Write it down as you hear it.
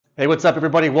Hey, what's up,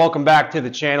 everybody? Welcome back to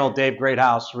the channel. Dave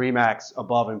Greathouse, Remax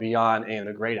Above and Beyond, and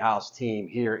the Greathouse team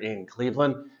here in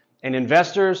Cleveland. And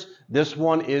investors, this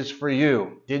one is for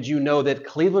you. Did you know that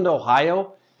Cleveland,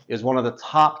 Ohio is one of the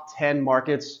top 10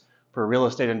 markets for real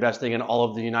estate investing in all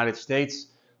of the United States?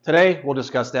 Today, we'll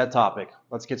discuss that topic.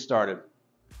 Let's get started.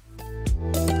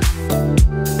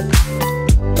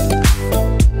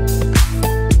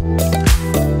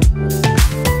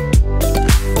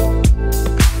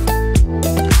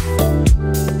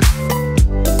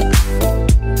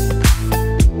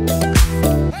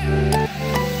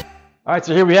 All right,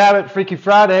 so here we have it, Freaky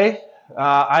Friday.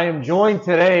 I am joined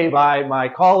today by my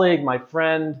colleague, my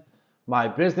friend, my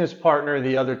business partner,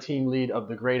 the other team lead of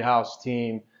the Greathouse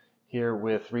team here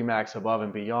with Remax Above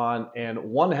and Beyond, and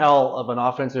one hell of an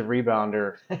offensive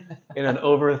rebounder in an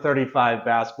over 35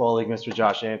 basketball league, Mr.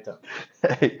 Josh Anton.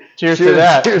 Hey, cheers to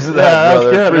that. Cheers to that,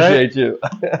 brother. Good, appreciate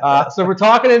right? you. So we're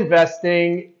talking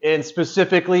investing, and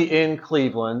specifically in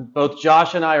Cleveland. Both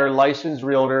Josh and I are licensed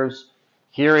realtors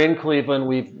here in Cleveland.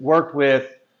 We've worked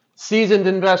with seasoned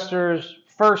investors,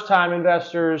 first-time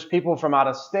investors, people from out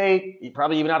of state,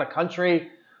 probably even out of country,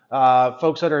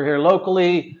 folks that are here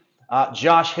locally.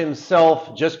 Josh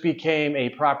himself just became a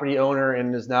property owner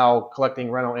and is now collecting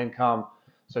rental income,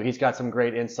 so he's got some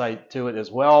great insight to it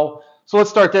as well. So let's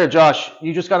start there. Josh,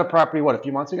 you just got a property, what, a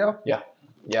few months ago? Yeah.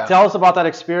 Tell us about that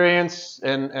experience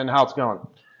and how it's going.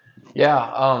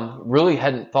 Yeah, really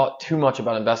hadn't thought too much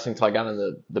about investing until I got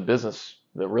into the business,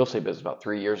 the real estate business, about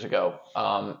 3 years ago.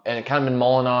 And it kind of been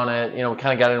mulling on it. You know, we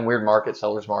kind of got in a weird market,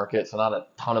 seller's market, so not a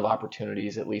ton of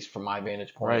opportunities, at least from my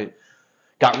vantage point. Right.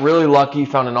 Got really lucky,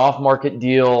 found an off-market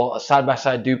deal, a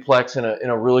side-by-side duplex in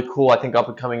a really cool, I think,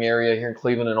 up-and-coming area here in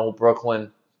Cleveland and Old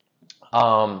Brooklyn.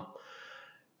 The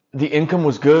income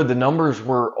was good. The numbers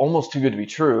were almost too good to be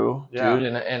true, dude,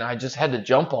 and I just had to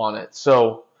jump on it.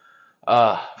 So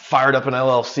fired up an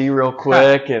LLC real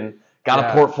quick and got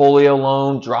a portfolio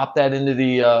loan, dropped that into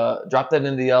the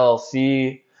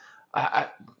LLC. I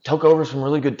took over some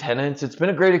really good tenants. It's been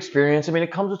a great experience. I mean,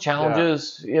 it comes with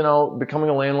challenges. You know, becoming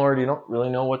a landlord, you don't really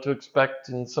know what to expect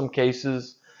in some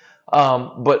cases.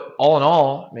 But all in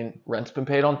all, I mean, rent's been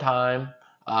paid on time.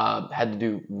 Had to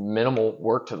do minimal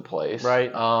work to the place.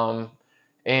 Right.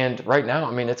 And right now,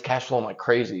 I mean, it's cash flowing like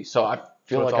crazy. So I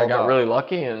feel like I got really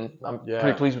lucky, and I'm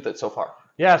pretty pleased with it so far.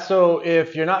 Yeah. So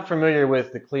if you're not familiar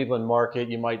with the Cleveland market,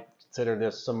 you might consider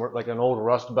this somewhere like an old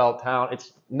Rust Belt town.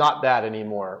 It's not that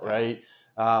anymore, right?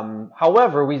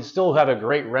 However, we still have a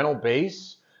great rental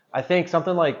base. I think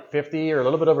something like 50 or a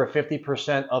little bit over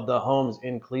 50% of the homes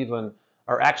in Cleveland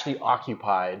are actually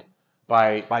occupied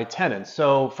by tenants.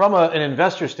 So from an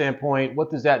investor standpoint, what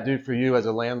does that do for you as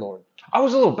a landlord? I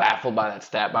was a little baffled by that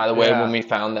stat, by the way, when we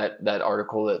found that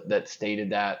article that stated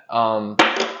that.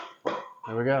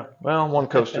 There we go. Well, one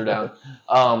coaster down.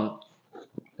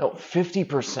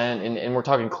 50%, and we're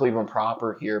talking Cleveland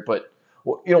proper here, but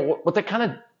you know what that kind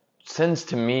of sends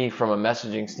to me from a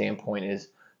messaging standpoint is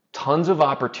tons of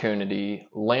opportunity.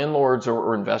 Landlords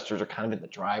or investors are kind of in the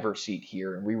driver's seat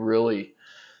here, and we really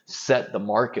set the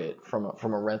market from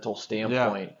a rental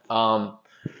standpoint.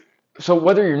 So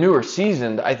whether you're new or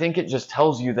seasoned, I think it just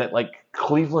tells you that like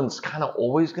Cleveland's kind of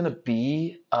always going to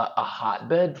be a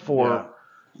hotbed for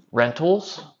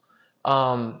rentals.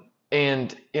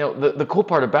 And you know, the cool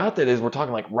part about that is we're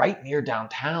talking like right near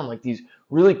downtown, like these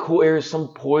really cool areas, some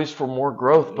poised for more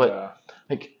growth, but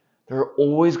like there are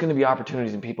always going to be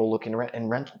opportunities and people looking to rent, and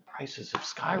rental prices have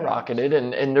skyrocketed,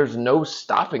 and there's no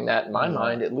stopping that in my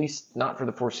mind, at least not for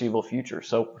the foreseeable future.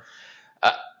 So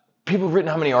people have written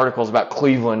how many articles about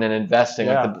Cleveland and investing.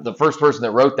 Like the first person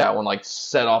that wrote that one like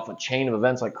set off a chain of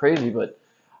events like crazy, but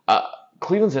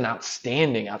Cleveland's an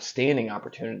outstanding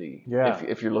opportunity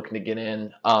if you're looking to get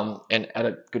in, and at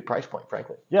a good price point,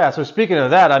 frankly. Yeah. So speaking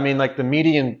of that, I mean, like the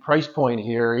median price point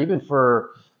here, even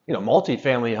for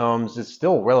multifamily homes, is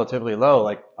still relatively low.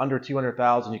 Like under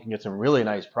 200,000, you can get some really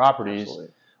nice properties. Absolutely.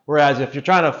 Whereas if you're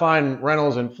trying to find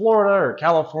rentals in Florida or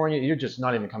California, you're just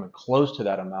not even coming close to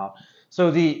that amount.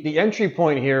 So the entry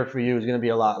point here for you is going to be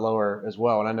a lot lower as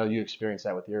well, and I know you experienced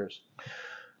that with yours.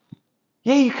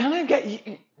 Yeah, you kind of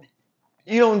get.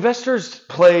 Investors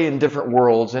play in different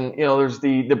worlds, and there's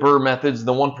the Burr methods,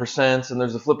 the 1%, and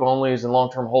there's the flip onlys and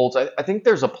long-term holds. I think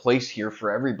there's a place here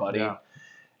for everybody. Yeah.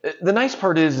 The nice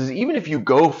part is even if you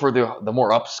go for the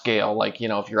more upscale, like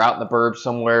if you're out in the burbs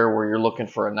somewhere where you're looking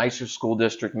for a nicer school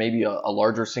district, maybe a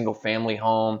larger single-family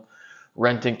home,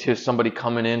 renting to somebody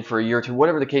coming in for a year or two,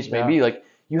 whatever the case may be, like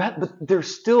but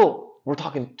there's still, we're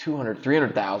talking 200,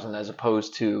 300,000 as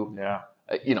opposed to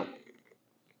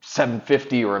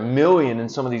 750 or $1 million in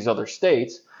some of these other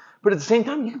states. But at the same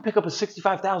time, you can pick up a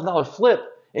 $65,000 flip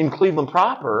in Cleveland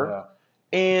proper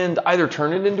and either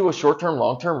turn it into a short-term,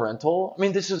 long-term rental. I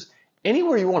mean, this is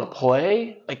anywhere you want to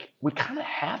play. Like, we kind of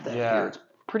have that here. It's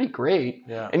pretty great.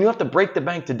 And you have to break the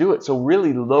bank to do it. So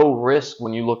really low risk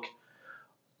when you look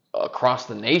across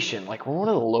the nation. Like, we're one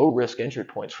of the low risk entry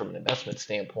points from an investment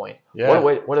standpoint.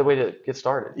 What a way to get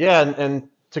started. And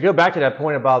to go back to that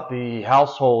point about the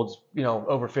households,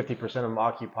 over 50% of them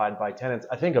occupied by tenants,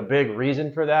 I think a big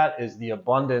reason for that is the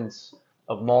abundance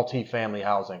of multifamily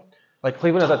housing. Like,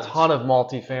 Cleveland has a ton of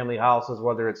multifamily houses,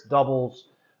 whether it's doubles,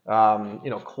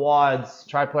 quads,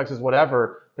 triplexes,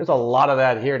 whatever. There's a lot of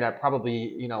that here, and that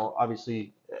probably,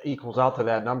 obviously equals out to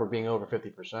that number being over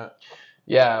 50%.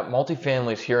 Yeah,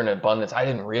 multifamily is here in abundance. I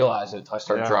didn't realize it until I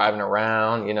started driving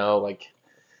around,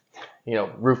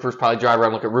 roofers probably drive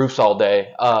around and look at roofs all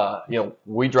day.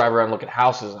 We drive around and look at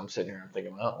houses, and I'm sitting here and I'm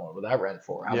thinking, oh, what would that rent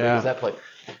for? How big is that place?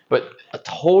 But a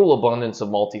total abundance of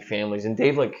multifamilies. And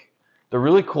Dave, the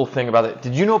really cool thing about it,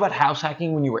 did you know about house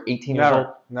hacking when you were 18 years old?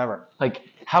 Never. Like,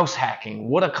 house hacking,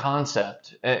 what a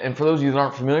concept. And for those of you that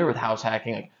aren't familiar with house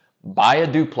hacking, buy a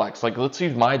duplex. Let's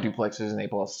use my duplex as an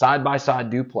example, a side-by-side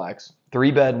duplex,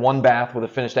 3-bed, 1-bath with a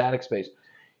finished attic space.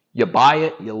 You buy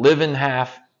it, you live in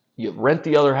half, you rent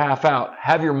the other half out,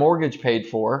 have your mortgage paid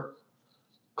for,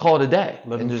 call it a day.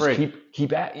 Living and just free.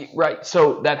 keep at it. Right.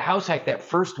 So that house hack, that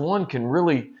first one can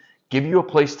really give you a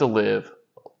place to live,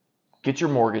 get your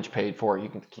mortgage paid for. You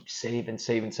can keep saving,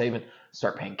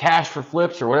 start paying cash for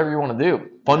flips or whatever you want to do.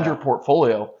 Fund your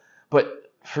portfolio.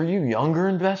 But for you younger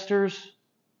investors,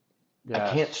 I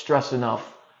can't stress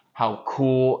enough how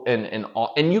cool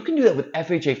and you can do that with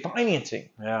FHA financing.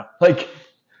 Yeah.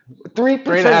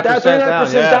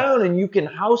 3.5% down, and you can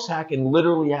house hack and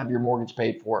literally have your mortgage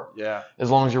paid for. Yeah.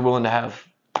 As long as you're willing to have,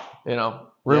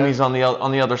 roomies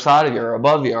on the other side of you or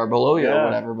above you or below you or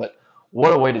whatever. But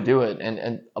what a way to do it,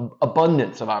 and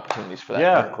abundance of opportunities for that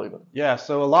here in Cleveland. Yeah.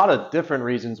 So a lot of different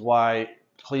reasons why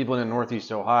Cleveland and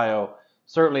Northeast Ohio,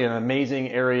 certainly an amazing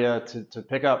area to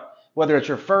pick up. Whether it's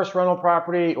your first rental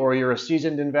property or you're a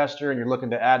seasoned investor and you're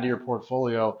looking to add to your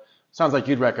portfolio, sounds like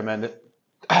you'd recommend it.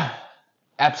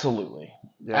 Absolutely.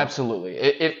 Absolutely.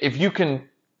 If you can,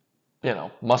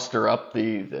 muster up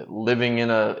the living in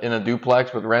a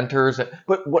duplex with renters.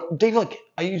 But what, Dave,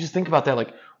 you just think about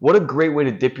that. What a great way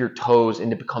to dip your toes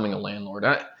into becoming a landlord.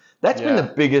 That's been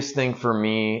the biggest thing for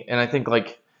me. And I think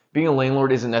being a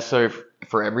landlord isn't necessarily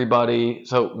for everybody.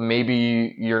 So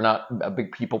maybe you're not a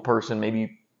big people person. Maybe you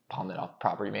palm it off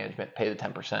property management, pay the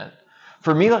 10%.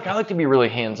 For me, I like to be really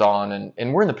hands-on,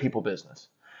 and we're in the people business.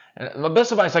 And the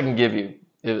best advice I can give you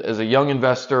as a young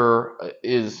investor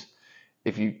is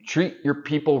if you treat your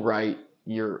people right,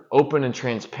 you're open and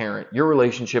transparent, your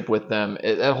relationship with them,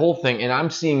 that whole thing. And I'm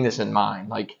seeing this in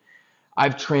mine.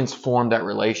 I've transformed that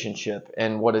relationship.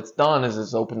 And what it's done is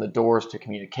it's opened the doors to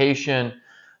communication,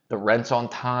 the rent's on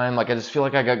time. I just feel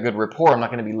like I got good rapport. I'm not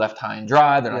going to be left high and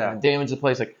dry. They're not going to damage the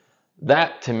place.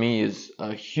 That to me is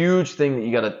a huge thing that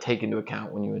you got to take into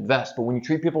account when you invest. But when you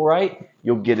treat people right,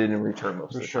 you'll get it in return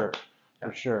most of the time.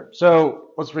 For sure.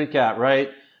 So let's recap, right?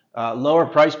 Lower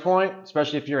price point,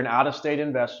 especially if you're an out-of-state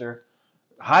investor.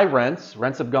 High rents.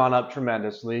 Rents have gone up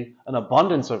tremendously. An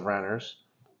abundance of renters.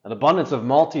 An abundance of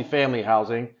multifamily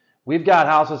housing. We've got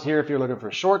houses here if you're looking for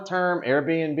short-term,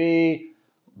 Airbnb,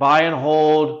 buy and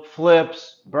hold,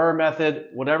 flips, BRRRR method,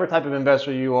 whatever type of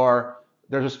investor you are,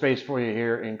 there's a space for you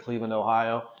here in Cleveland,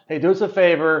 Ohio. Hey, do us a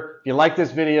favor. If you like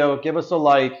this video, give us a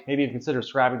like. Maybe even consider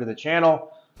subscribing to the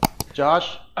channel.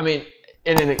 Josh?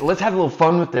 And let's have a little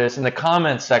fun with this in the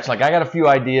comments section. I got a few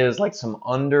ideas, some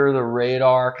under the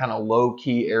radar, kind of low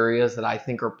key areas that I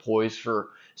think are poised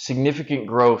for significant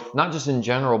growth, not just in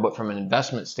general, but from an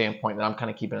investment standpoint that I'm kind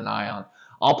of keeping an eye on.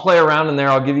 I'll play around in there.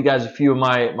 I'll give you guys a few of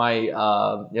my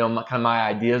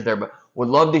ideas there, but would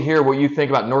love to hear what you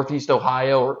think about Northeast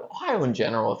Ohio or Ohio in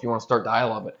general if you want to start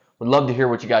dialogue. But would love to hear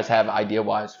what you guys have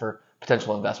idea-wise for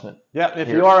potential investment. Yeah, if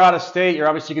you are out of state, you're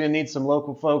obviously going to need some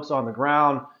local folks on the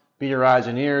ground. Be your eyes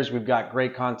and ears. We've got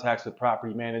great contacts with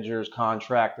property managers,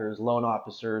 contractors, loan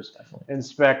officers,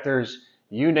 inspectors,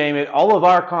 you name it. All of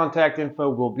our contact info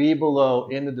will be below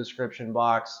in the description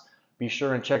box. Be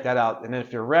sure and check that out. And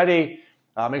if you're ready,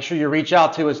 make sure you reach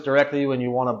out to us directly when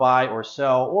you want to buy or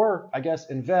sell or,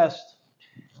 invest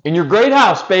in your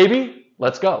Greathouse, baby.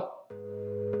 Let's go.